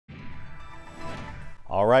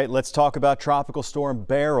All right, let's talk about Tropical Storm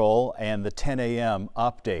Beryl and the 10 a.m.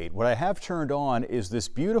 update. What I have turned on is this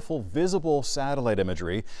beautiful visible satellite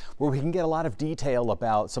imagery where we can get a lot of detail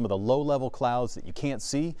about some of the low-level clouds that you can't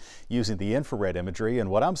see using the infrared imagery. And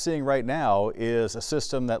what I'm seeing right now is a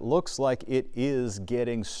system that looks like it is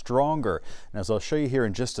getting stronger. And as I'll show you here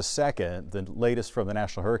in just a second, the latest from the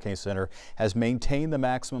National Hurricane Center has maintained the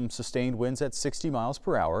maximum sustained winds at 60 miles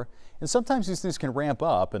per hour. And sometimes these things can ramp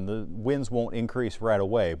up and the winds won't increase right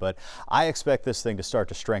away, but I expect this thing to start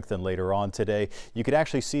to strengthen later on today. You could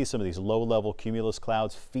actually see some of these low-level cumulus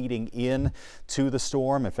clouds feeding in to the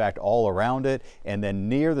storm, in fact, all around it, and then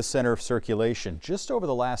near the center of circulation. Just over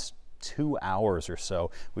the last 2 hours or so,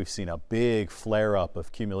 we've seen a big flare-up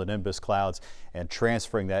of cumulonimbus clouds and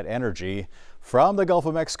transferring that energy from the Gulf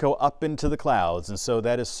of Mexico up into the clouds. And so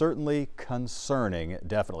that is certainly concerning,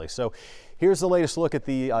 definitely. So here's the latest look at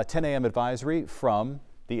the 10 a.m. advisory from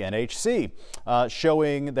the NHC,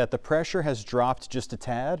 showing that the pressure has dropped just a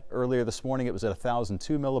tad. Earlier this morning it was at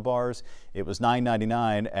 1,002 millibars. It was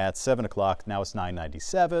 999 at 7 o'clock. Now it's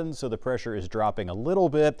 997, so the pressure is dropping a little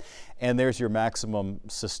bit, and there's your maximum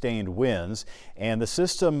sustained winds. And the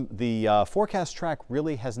system, the forecast track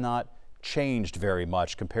really has not changed very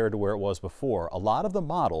much compared to where it was before. A lot of the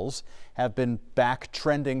models have been back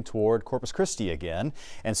trending toward Corpus Christi again,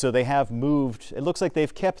 and so they have moved. It looks like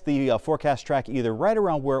they've kept the forecast track either right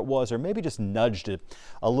around where it was or maybe just nudged it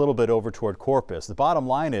a little bit over toward Corpus. The bottom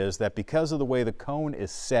line is that because of the way the cone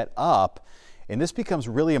is set up, and this becomes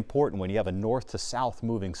really important when you have a north to south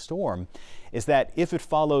moving storm, is that if it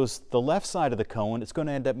follows the left side of the cone, it's going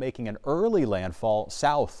to end up making an early landfall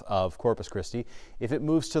south of Corpus Christi. If it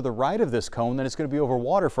moves to the right of this cone, then it's going to be over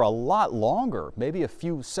water for a lot longer, maybe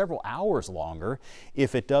several hours longer,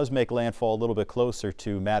 if it does make landfall a little bit closer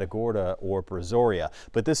to Matagorda or Brazoria.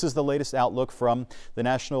 But this is the latest outlook from the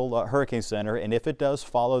National Hurricane Center, and if it does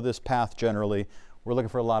follow this path generally, we're looking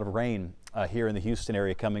for a lot of rain here in the Houston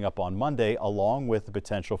area coming up on Monday, along with the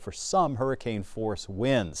potential for some hurricane force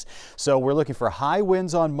winds. So we're looking for high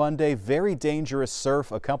winds on Monday, very dangerous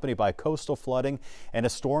surf accompanied by coastal flooding and a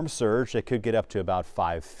storm surge that could get up to about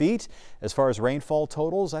 5 feet. As far as rainfall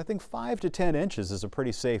totals, I think 5 to 10 inches is a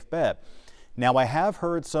pretty safe bet. Now, I have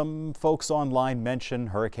heard some folks online mention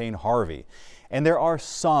Hurricane Harvey, and there are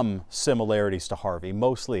some similarities to Harvey,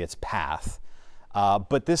 mostly its path.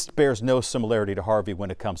 But this bears no similarity to Harvey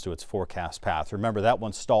when it comes to its forecast path. Remember, that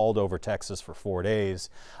one stalled over Texas for 4 days.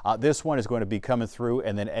 This one is going to be coming through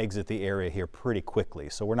and then exit the area here pretty quickly.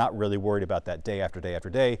 So we're not really worried about that day after day after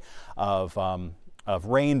day of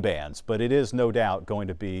rain bands, but it is no doubt going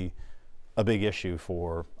to be a big issue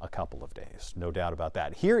for a couple of days, no doubt about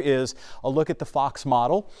that. Here is a look at the Fox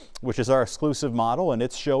model, which is our exclusive model, and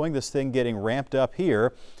it's showing this thing getting ramped up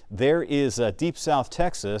here. There is deep South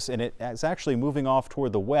Texas, and it is actually moving off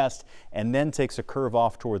toward the west and then takes a curve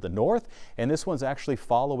off toward the north. And this one's actually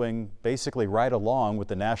following basically right along with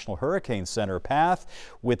the National Hurricane Center path,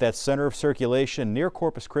 with that center of circulation near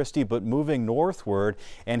Corpus Christi, but moving northward.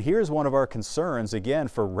 And here's one of our concerns, again,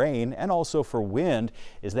 for rain and also for wind,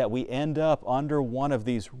 is that we end up under one of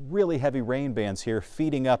these really heavy rain bands here,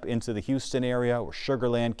 feeding up into the Houston area or Sugar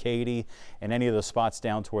Land, Katy, and any of the spots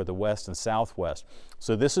down toward the west and southwest.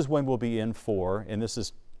 So this is when we'll be in for, and this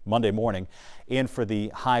is Monday morning, in for the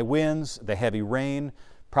high winds, the heavy rain,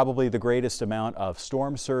 probably the greatest amount of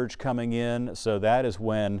storm surge coming in. So that is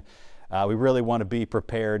when we really want to be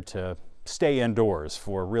prepared to stay indoors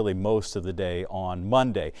for really most of the day on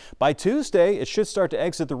Monday. By Tuesday, it should start to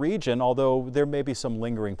exit the region, although there may be some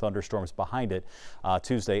lingering thunderstorms behind it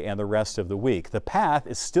Tuesday and the rest of the week. The path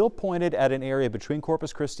is still pointed at an area between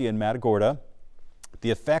Corpus Christi and Matagorda. The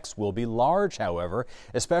effects will be large, however,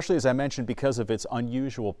 especially, as I mentioned, because of its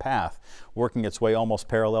unusual path, working its way almost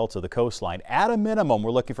parallel to the coastline. At a minimum,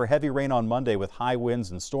 we're looking for heavy rain on Monday with high winds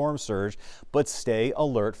and storm surge, but stay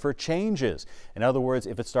alert for changes. In other words,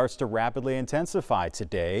 if it starts to rapidly intensify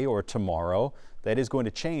today or tomorrow, that is going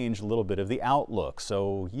to change a little bit of the outlook.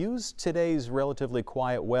 So use today's relatively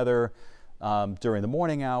quiet weather during the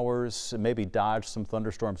morning hours, maybe dodge some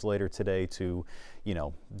thunderstorms later today to,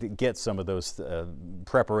 get some of those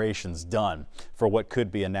preparations done for what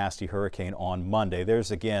could be a nasty hurricane on Monday.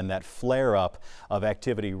 There's again that flare up of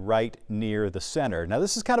activity right near the center. Now,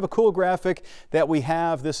 this is kind of a cool graphic that we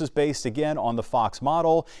have. This is based again on the Fox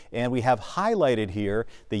model, and we have highlighted here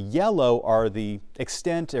the yellow are the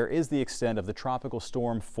extent, or is the extent of the tropical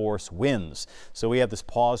storm force winds. So we have this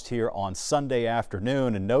paused here on Sunday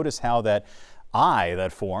afternoon, and notice how that eye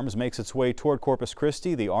that forms makes its way toward Corpus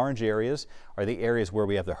Christi. The orange areas are the areas where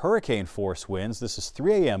we have the hurricane force winds. This is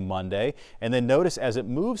 3 a.m. Monday. And then notice as it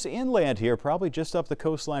moves inland here, probably just up the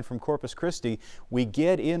coastline from Corpus Christi, we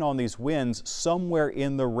get in on these winds somewhere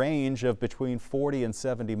in the range of between 40 and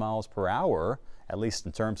 70 miles per hour, at least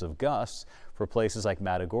in terms of gusts, for places like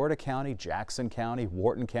Matagorda County, Jackson County,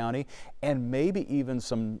 Wharton County, and maybe even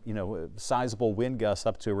some, sizable wind gusts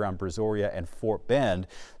up to around Brazoria and Fort Bend.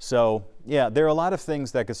 So, yeah, there are a lot of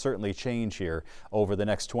things that could certainly change here over the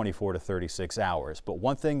next 24 to 36 hours. But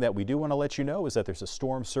one thing that we do want to let you know is that there's a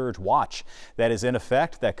storm surge watch that is in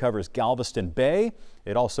effect that covers Galveston Bay.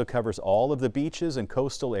 It also covers all of the beaches and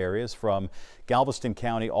coastal areas from Galveston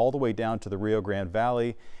County all the way down to the Rio Grande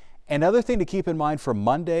Valley. Another thing to keep in mind for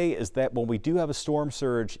Monday is that when we do have a storm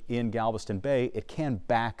surge in Galveston Bay, it can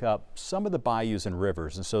back up some of the bayous and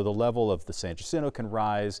rivers. And so the level of the San Jacinto can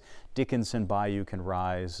rise, Dickinson Bayou can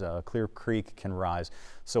rise, Clear Creek can rise.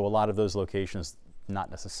 So a lot of those locations, not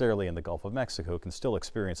necessarily in the Gulf of Mexico, can still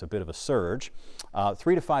experience a bit of a surge.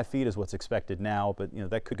 3 to 5 feet is what's expected now, but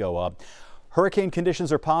that could go up. Hurricane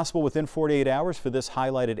conditions are possible within 48 hours for this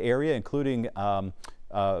highlighted area, including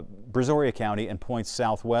Brazoria County and points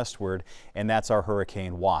southwestward, and that's our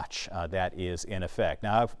hurricane watch that is in effect.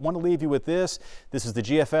 Now, I want to leave you with this. This is the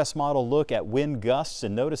GFS model look at wind gusts,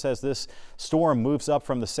 and notice as this storm moves up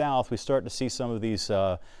from the south, we start to see some of these,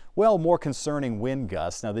 more concerning wind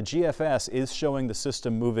gusts. Now, the GFS is showing the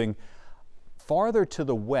system moving farther to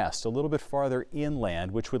the west, a little bit farther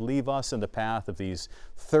inland, which would leave us in the path of these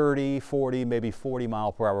 30, 40, maybe 40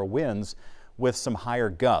 mile per hour winds with some higher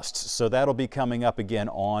gusts. So that'll be coming up again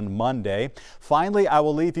on Monday. Finally, I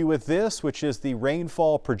will leave you with this, which is the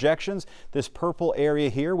rainfall projections. This purple area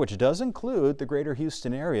here, which does include the greater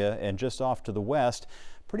Houston area and just off to the west,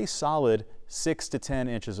 pretty solid 6 to 10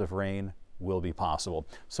 inches of rain will be possible.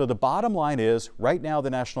 So the bottom line is, right now the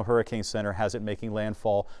National Hurricane Center has it making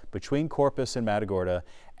landfall between Corpus and Matagorda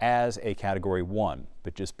as a Category 1.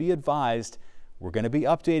 But just be advised, we're going to be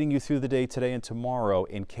updating you through the day today and tomorrow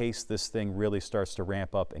in case this thing really starts to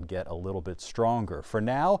ramp up and get a little bit stronger. For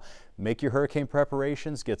now, make your hurricane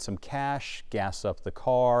preparations, get some cash, gas up the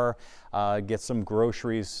car, get some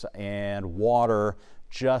groceries and water,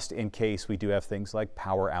 just in case we do have things like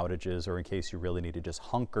power outages or in case you really need to just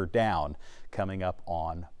hunker down coming up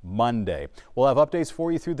on Monday. We'll have updates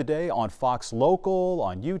for you through the day on Fox Local,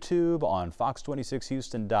 on YouTube, on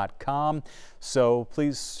fox26houston.com. So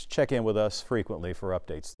please check in with us frequently for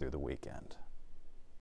updates through the weekend.